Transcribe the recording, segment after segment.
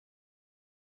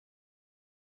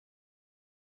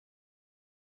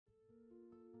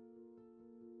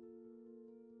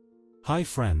Hi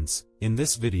friends, in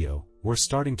this video, we're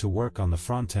starting to work on the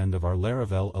front end of our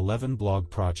Laravel 11 blog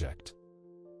project.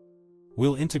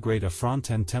 We'll integrate a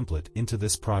front-end template into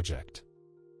this project.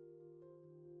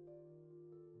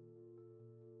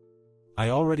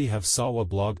 I already have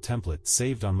SawaBlog template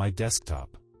saved on my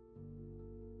desktop.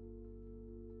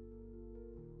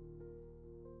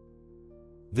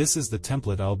 This is the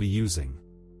template I'll be using.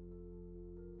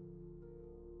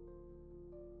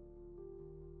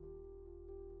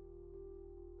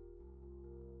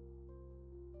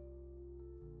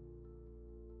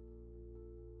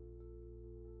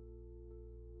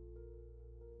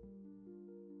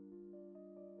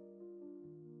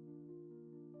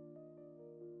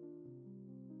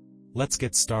 Let's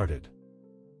get started.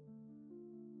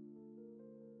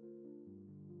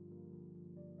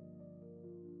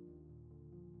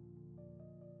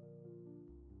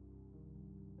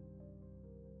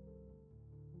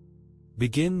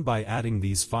 Begin by adding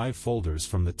these 5 folders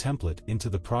from the template into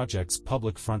the project's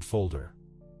public front folder.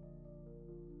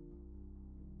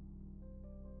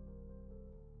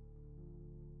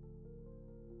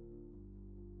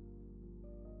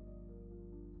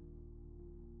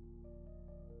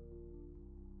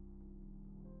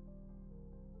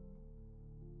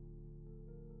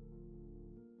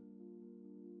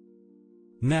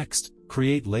 Next,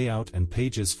 create Layout and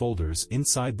Pages folders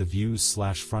inside the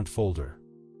Views/Front folder.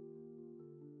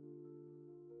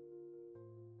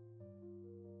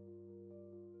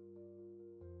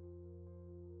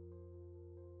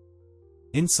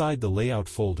 Inside the Layout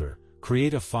folder,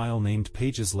 create a file named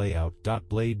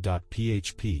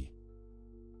pageslayout.blade.php.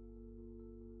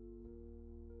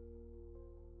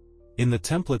 In the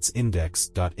template's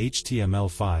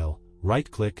index.html file,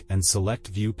 right-click and select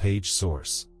View Page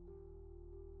Source.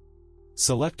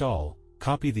 Select all,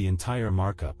 copy the entire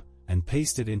markup, and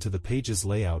paste it into the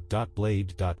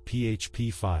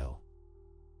pageslayout.blade.php file.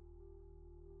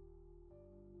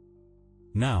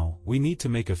 Now, we need to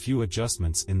make a few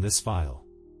adjustments in this file.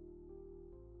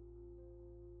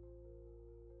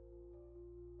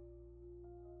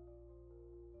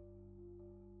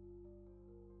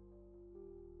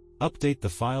 Update the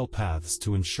file paths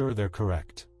to ensure they're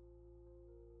correct.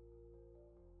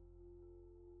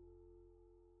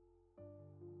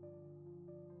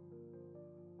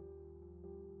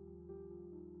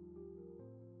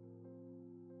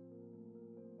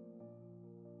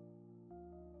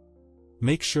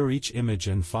 Make sure each image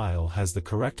and file has the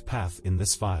correct path in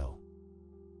this file.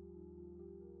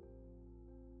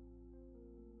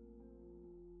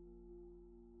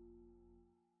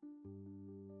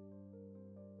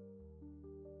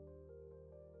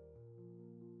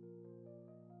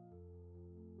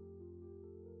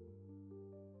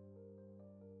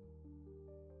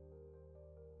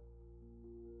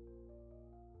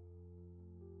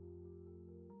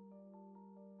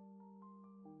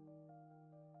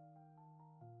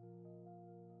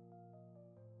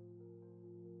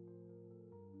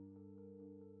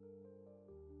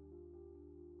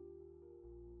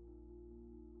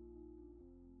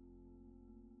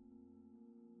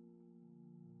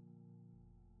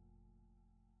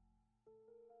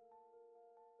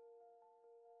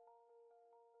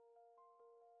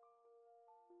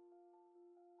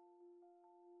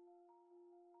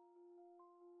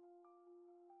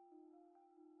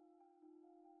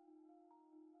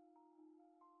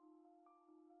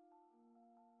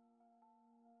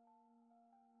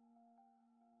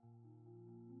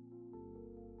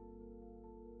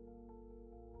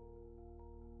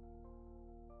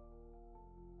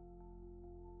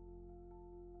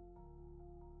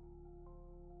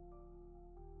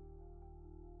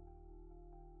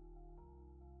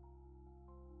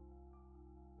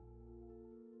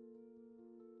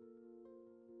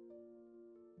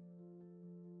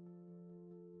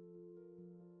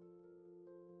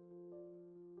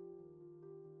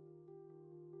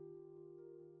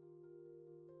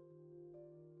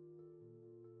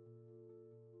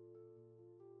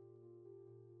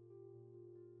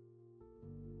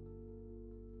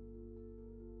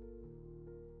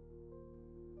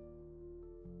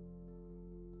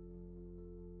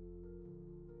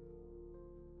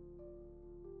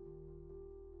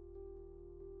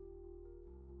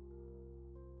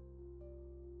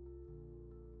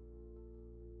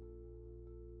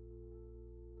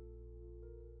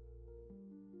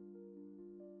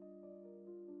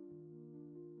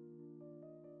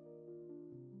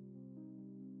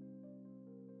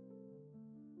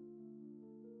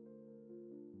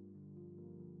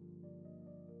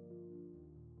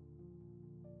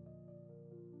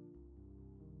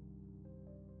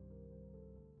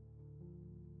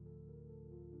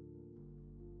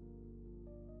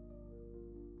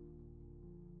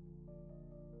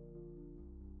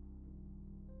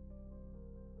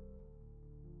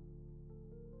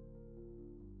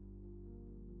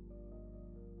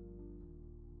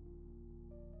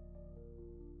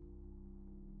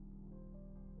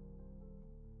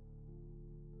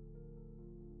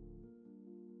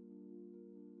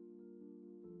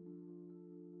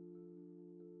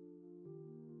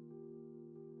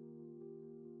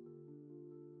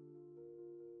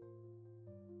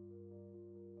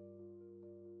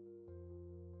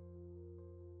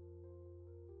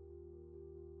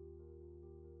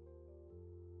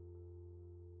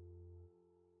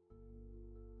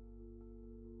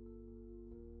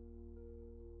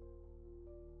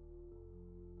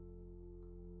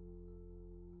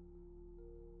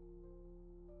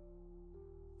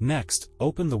 Next,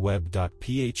 open the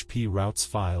web.php routes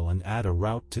file and add a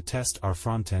route to test our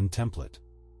frontend template.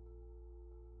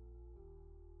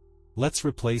 Let's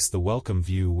replace the welcome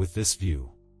view with this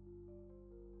view.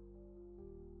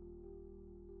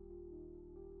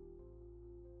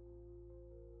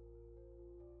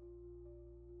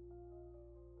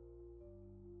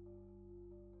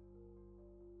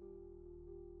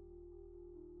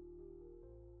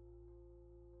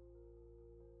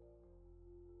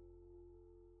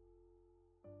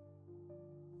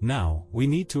 Now, we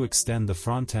need to extend the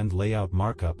frontend layout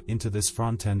markup into this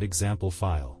frontend example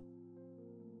file.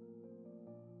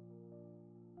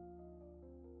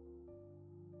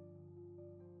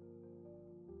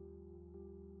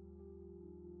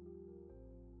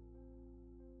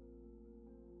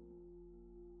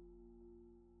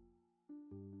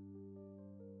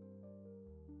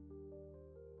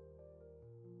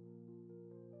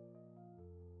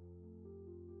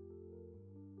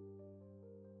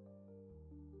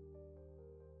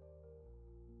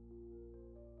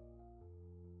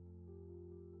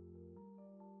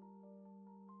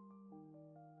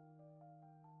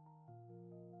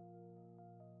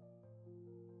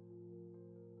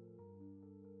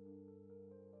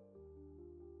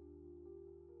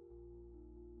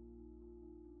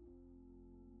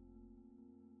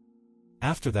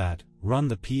 After that, run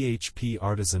the php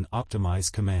artisan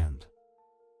optimize command.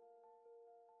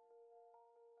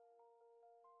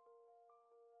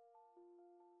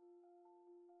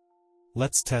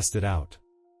 Let's test it out.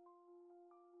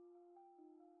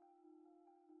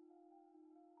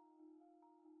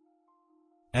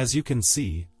 As you can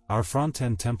see, our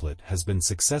frontend template has been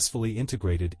successfully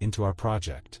integrated into our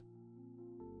project.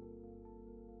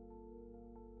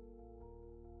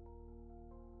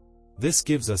 This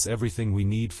gives us everything we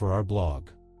need for our blog.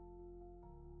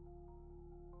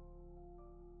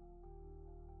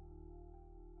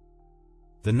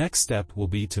 The next step will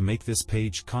be to make this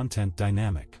page content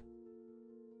dynamic.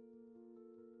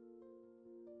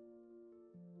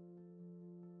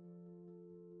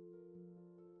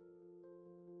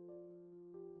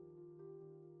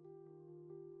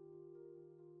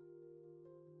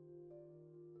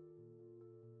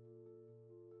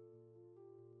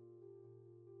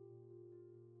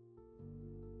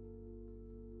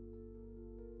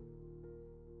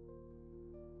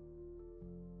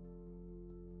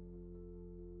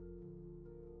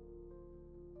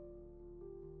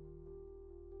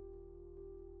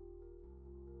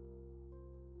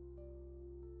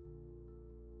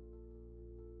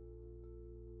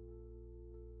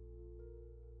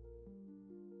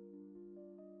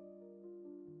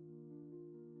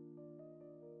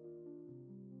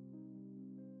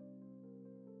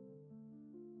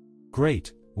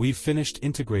 Great, we've finished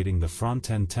integrating the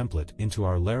frontend template into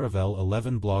our Laravel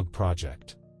 11 blog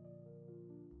project.